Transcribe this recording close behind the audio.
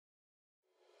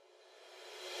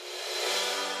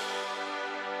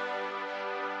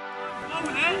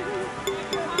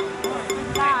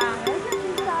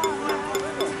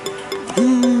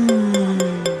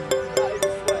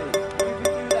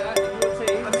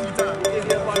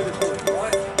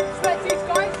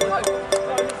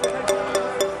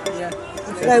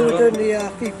They were doing the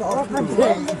FIFA off the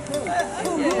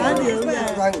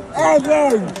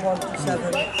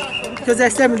because they're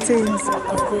 17s,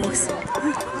 of course.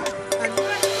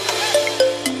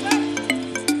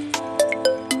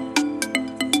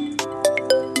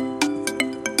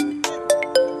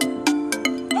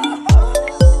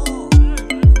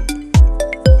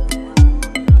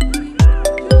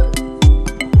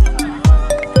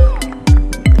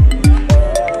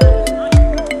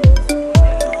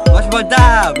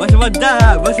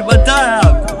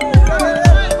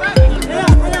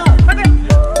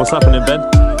 What's happening, Ben?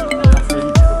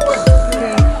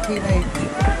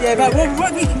 Yeah, but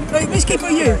which keeper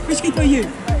are you? Which keeper are you?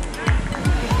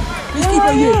 Which keeper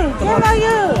are you? What are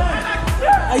you?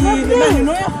 Are you the man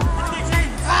Neuer?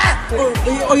 Or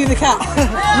are you the cat?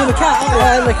 You're the cat, aren't you?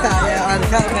 I'm the cat, yeah, I'm the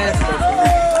cat.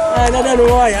 And I don't know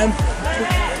who I am.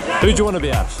 Who do you want to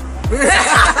be, Ash?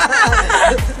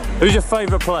 Who's your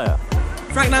favourite player?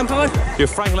 Frank Lampard. You're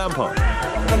Frank Lampard.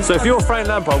 So if you're Frank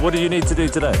Lampard, what do you need to do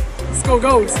today? Score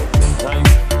goals. Thanks.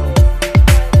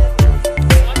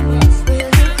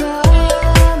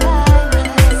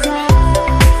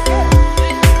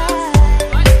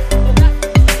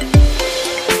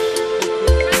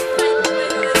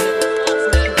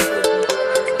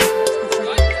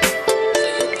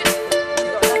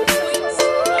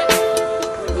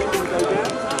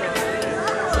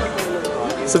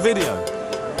 It's a video.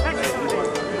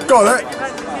 Got it?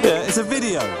 Yeah, it's a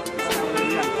video.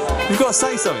 You've got to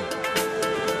say something.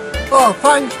 Oh,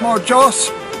 thanks, my Joss.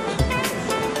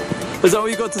 Is that all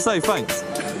you got to say? Thanks.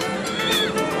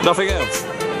 Nothing else.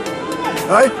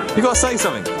 Hey? You got to say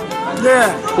something.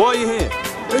 Yeah. Why are you here?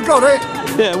 You got it?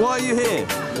 Yeah, why are you here?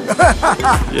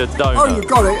 You don't. Oh, you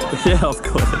got it? Yeah, I've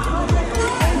got it.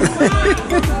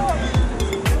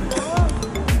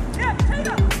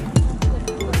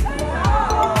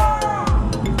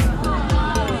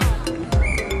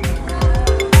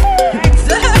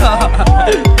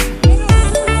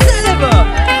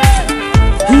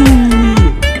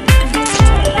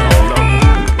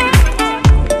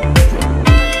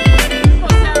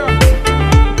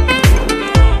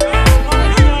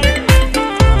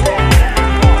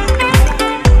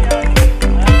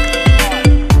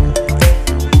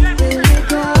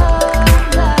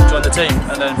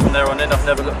 I've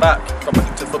never looked back. Got back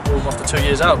into football after 2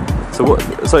 years out. So what?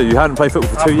 So you hadn't played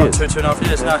football for 2 years? 2.5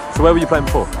 years now. So where were you playing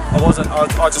before? I wasn't.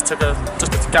 I just took a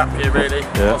gap year really.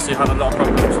 Yeah. Obviously had a lot of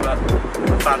problems with that.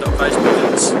 I found it on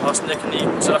Facebook and asked Nick and he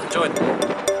said I could join.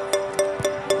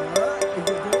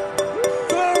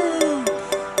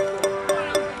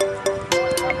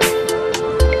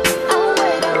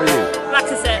 Where are you?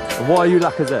 Lacazette. And why are you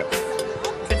Lacazette?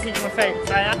 Because he's my favourite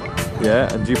player.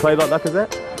 Yeah. And do you play like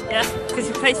Lacazette? Yeah, because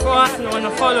he plays for Arsenal and I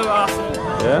follow Arsenal.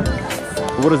 Yeah?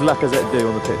 What does Lacazette do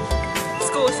on the pitch?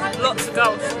 Scores lots of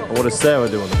goals. And what does Sarah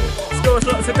do on the pitch? Scores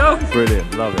lots of goals.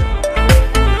 Brilliant, love it.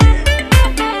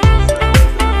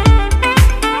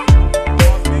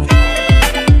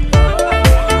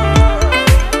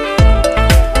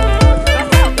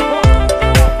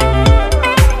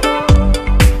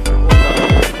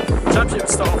 Championship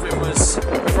to start off with was,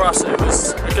 for us, it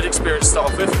was a good experience to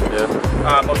start off with. Yeah.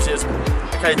 Obviously, it's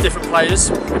different players.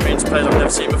 It means players I've never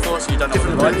seen before, so you don't know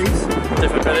what they're like.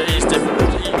 Different abilities,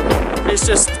 it's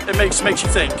just, it makes you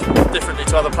think differently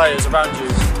to other players around you.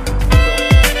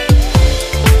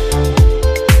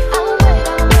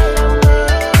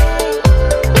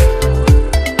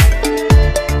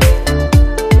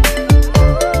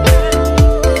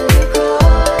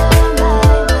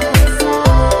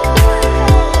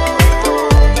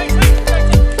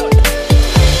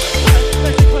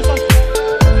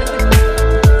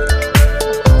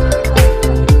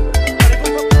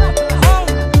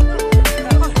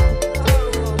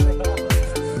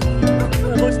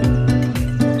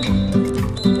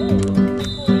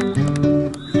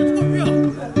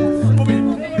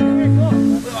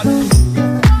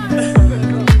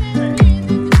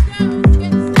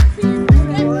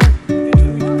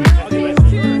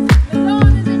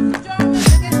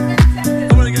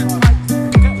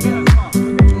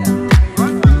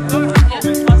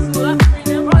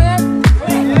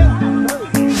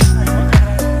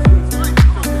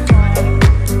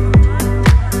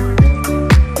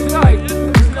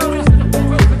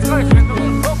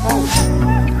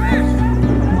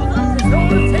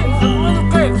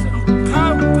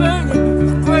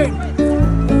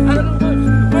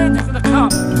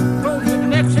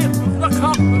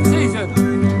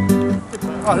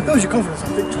 it builds your confidence, I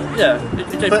think.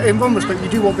 Yeah, But in one respect, you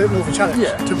do want a bit more of a challenge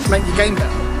to make your game better.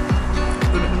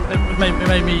 it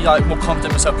made me like more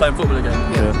confident in myself playing football again.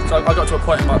 Yeah. So I got to a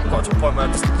point where I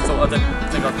just thought I didn't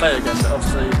think I'd play again. But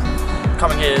obviously,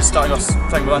 coming here, starting off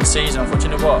playing one season, I thought, you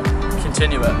know what,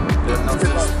 continue it.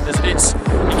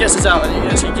 It gets us out,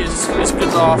 and it's a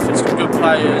good laugh. It's good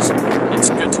players. It's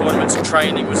good tournaments.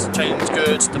 Training was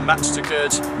good. The matches are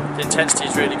good. The intensity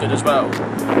is really good as well.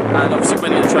 And obviously,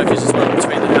 winning the trophies as well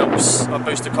between them helps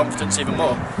boost the confidence even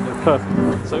more.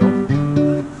 Perfect. So.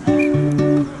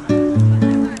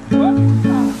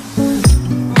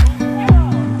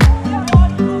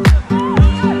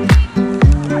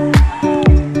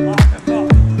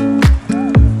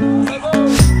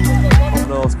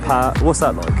 What's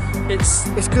that like?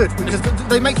 It's good because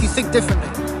they make you think differently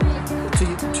to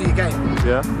your game.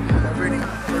 Yeah.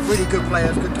 They're really good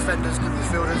players, good defenders, good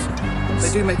midfielders.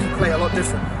 They do make you play a lot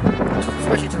different,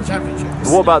 especially to the championship.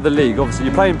 What about the league? Obviously,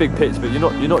 you're playing big pitch, but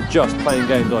you're not just playing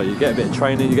games, are you? You get a bit of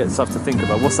training, you get stuff to think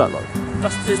about. What's that like?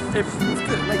 It's good.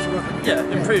 It makes you work. Yeah,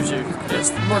 it improves you.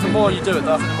 The more you do it,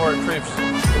 the more it improves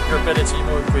your ability, the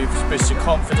more it boosts your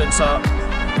confidence up.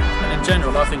 And in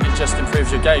general, I think it just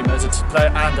improves your game as a player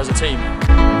and as a team.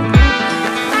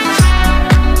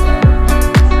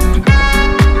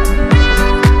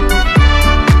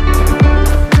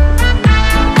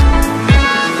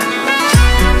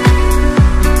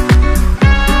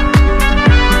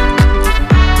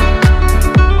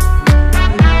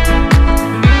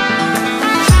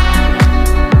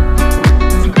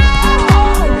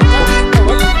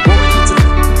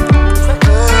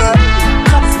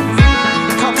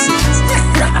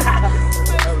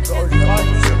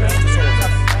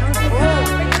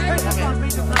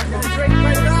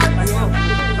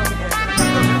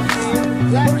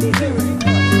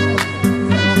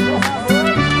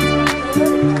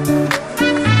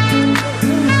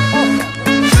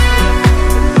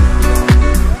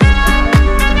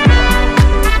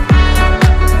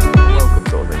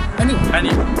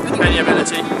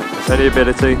 Any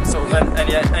ability? Sort of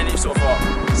any sort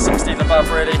of 16 above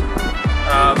really.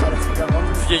 A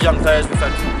few young players we've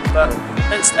had, but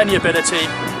it's any ability,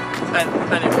 and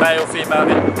any male, female,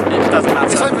 it doesn't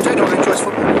matter. It's like Potato that enjoys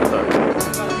football. So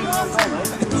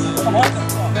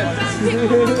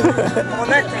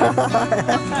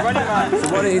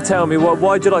why don't you tell me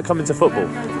why do you like coming to football?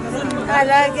 I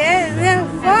like it. We have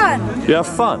fun. You have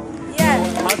fun. Yeah.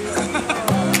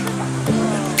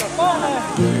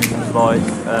 Like,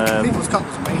 People's Cup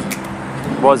was amazing.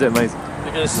 why is it amazing?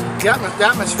 Because The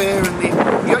atmosphere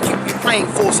and you're playing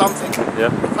for something. Yeah.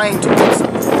 You're playing to win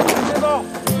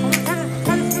something.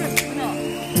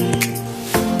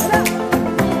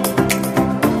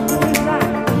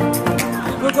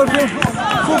 We've got a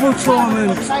football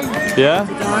tournament. Yeah?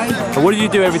 And what do you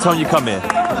do every time you come here?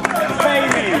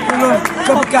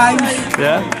 Couple games.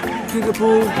 Yeah? Kick a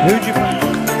ball. Who do you play?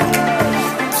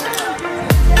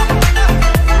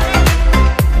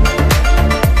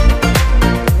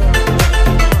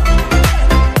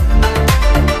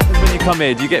 When you come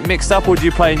here, do you get mixed up or do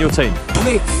you play in your team?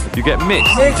 Mix. You get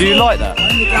mixed. Do you like that?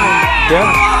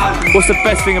 Yeah? What's the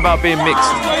best thing about being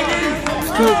mixed?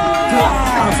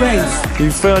 Our friends.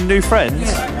 You found new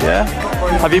friends? Yeah.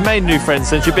 Have you made new friends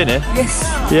since you've been here? Yes.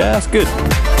 Yeah, that's good.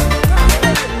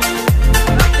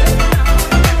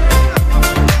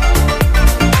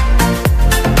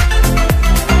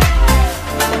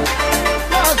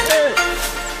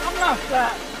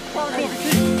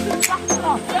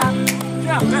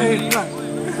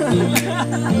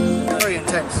 Very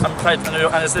intense. and at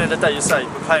the end of the day, you say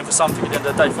we're playing for something at the end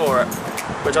of the day for it.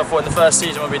 Which I thought in the first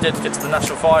season when we did get to the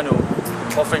national final,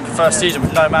 I think the first season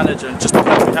with no manager and just the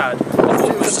players we had, I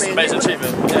thought it was just an amazing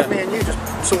achievement. Yeah. Me and you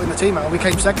just sorting the team out and we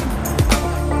came second.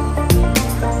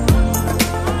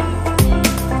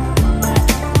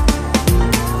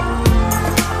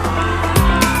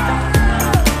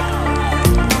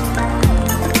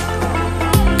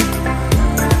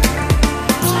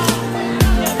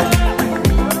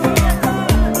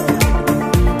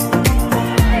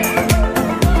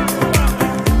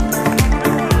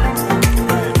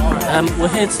 We're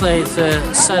here today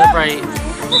to celebrate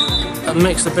a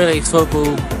mixed ability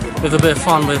football with a bit of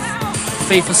fun with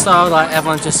FIFA style, like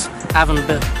everyone just having a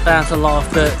bit of banter, laugh,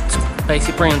 but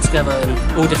basically bringing together in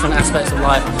all different aspects of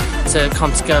life to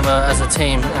come together as a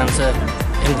team and to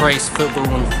embrace football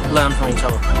and learn from each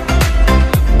other.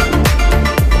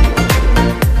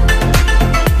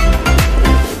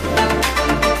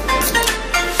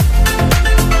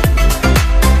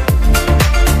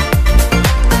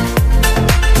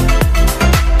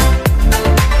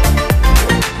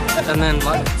 And then,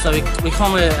 so we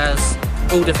come here as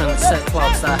all different set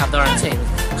clubs that have their own teams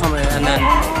come in, and then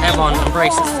everyone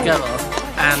embraces together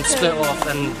and split off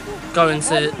and go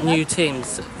into new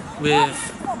teams with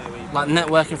like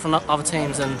networking from other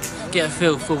teams and get a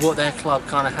feel for what their club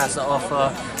kind of has to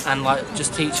offer, and like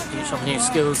just teach each other new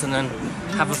skills and then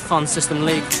have a fun system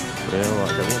league. Yeah, all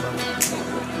right, good.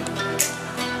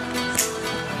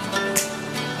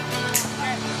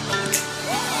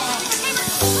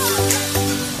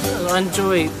 I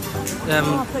enjoy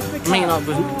meeting up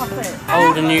with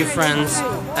old and new friends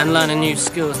and learning new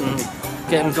skills and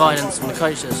getting guidance from the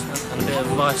coaches and a bit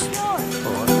of advice.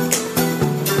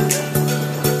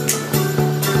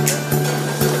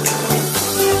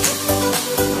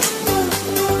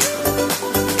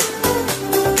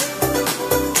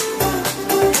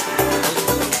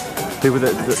 People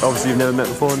that obviously you've never met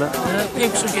before and that?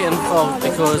 People should get involved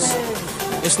because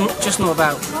it's just not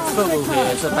about football here,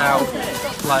 it's about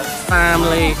like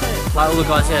family, like all the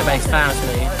guys here are based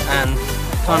family, and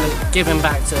kind of giving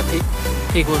back to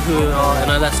people who are in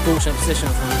a less fortunate position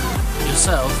from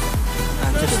yourself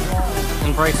and just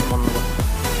embracing one another.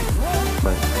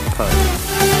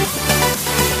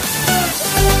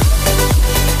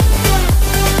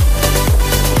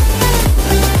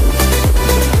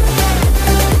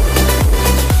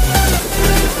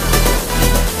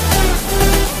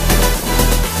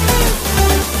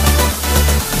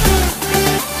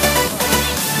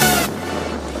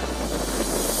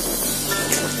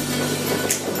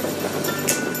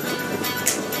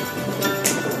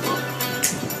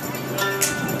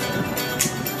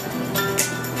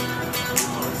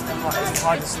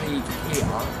 Hardest league here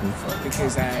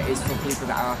because it's for people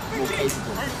that are more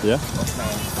capable of playing.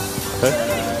 Okay.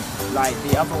 Like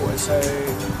the other, so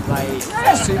like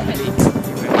Super League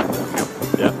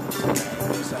Yeah.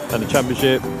 So And the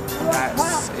Championship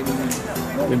that's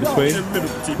in between?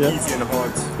 Easy and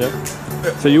hard.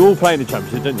 Yeah. So you all play in the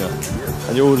Championship, didn't you?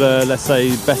 And you're all the, let's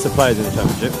say, better players in the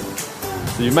Championship.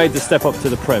 So you made the step up to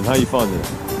the Prem. How are you finding it?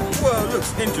 Well, it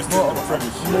looks interesting.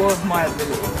 more of my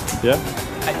ability. Yeah?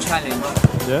 A challenge.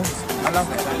 Yeah? I love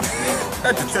it.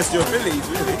 Had to test your abilities,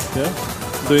 really. Yeah?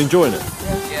 So you're enjoying it?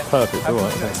 Yeah. Perfect,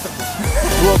 alright.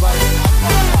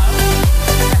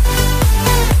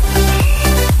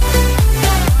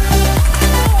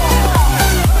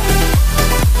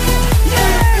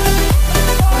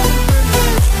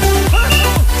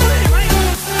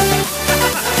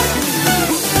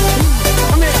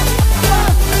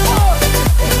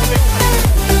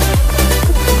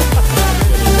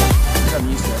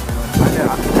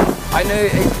 I know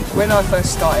when I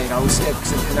first started, I was scared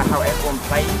because I didn't know how everyone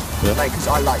played. Like, because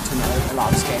I like to know, and I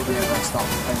was scared whenever I started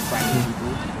playing brand new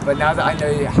people. But now that I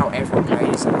know how everyone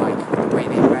plays and like the way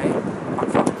they play, I'm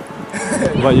fine.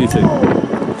 What about you two?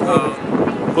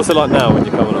 What's it like now when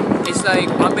you're coming on? It's like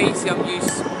I'm used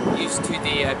to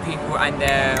the people and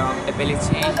their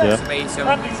ability. Yeah.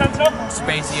 So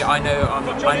basically, I know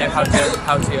how to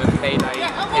play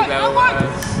well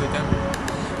with them.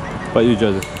 What about you,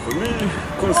 Joseph? For me,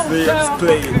 constantly just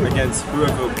playing against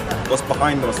whoever was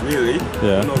behind us, really.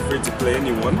 Yeah. I'm not afraid to play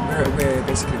anyone. We're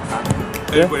basically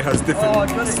family. Everybody has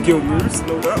different skill moves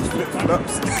and all that,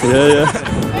 flip-flops. Yeah.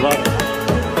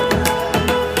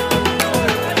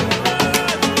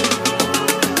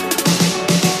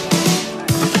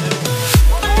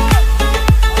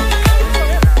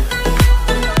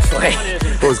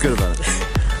 What was good about it?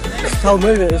 The whole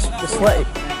movement is sweaty.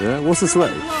 Yeah? What's the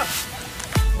sweaty?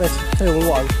 There's 2 on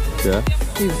 1. Yeah.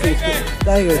 Even things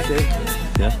they go through.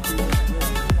 Yeah.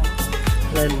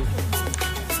 Then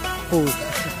balls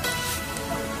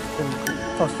and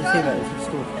toss the teammates and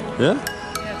score. Yeah?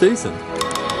 Decent.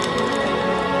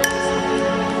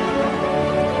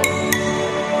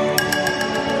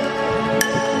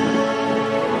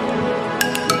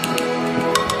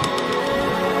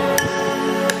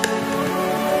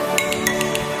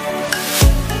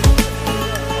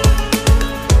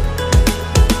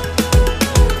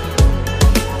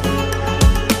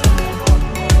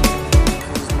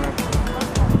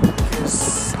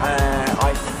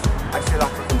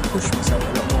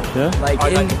 Yeah? Like I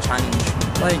like a challenge.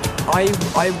 Like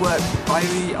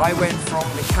I went from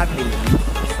the academy league,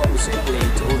 from the Super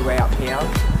League to all the way up here,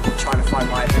 trying to find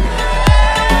my ability.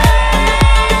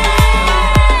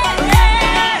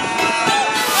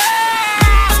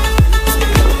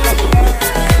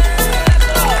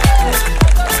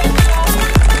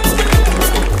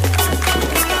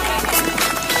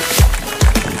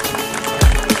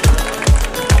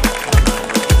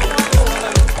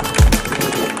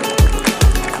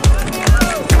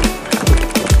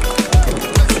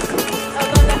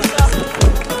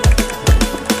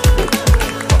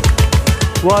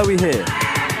 Why are we here?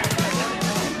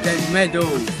 get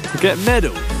medals. To get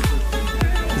medals?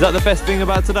 Is that the best thing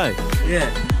about today?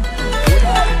 Yeah.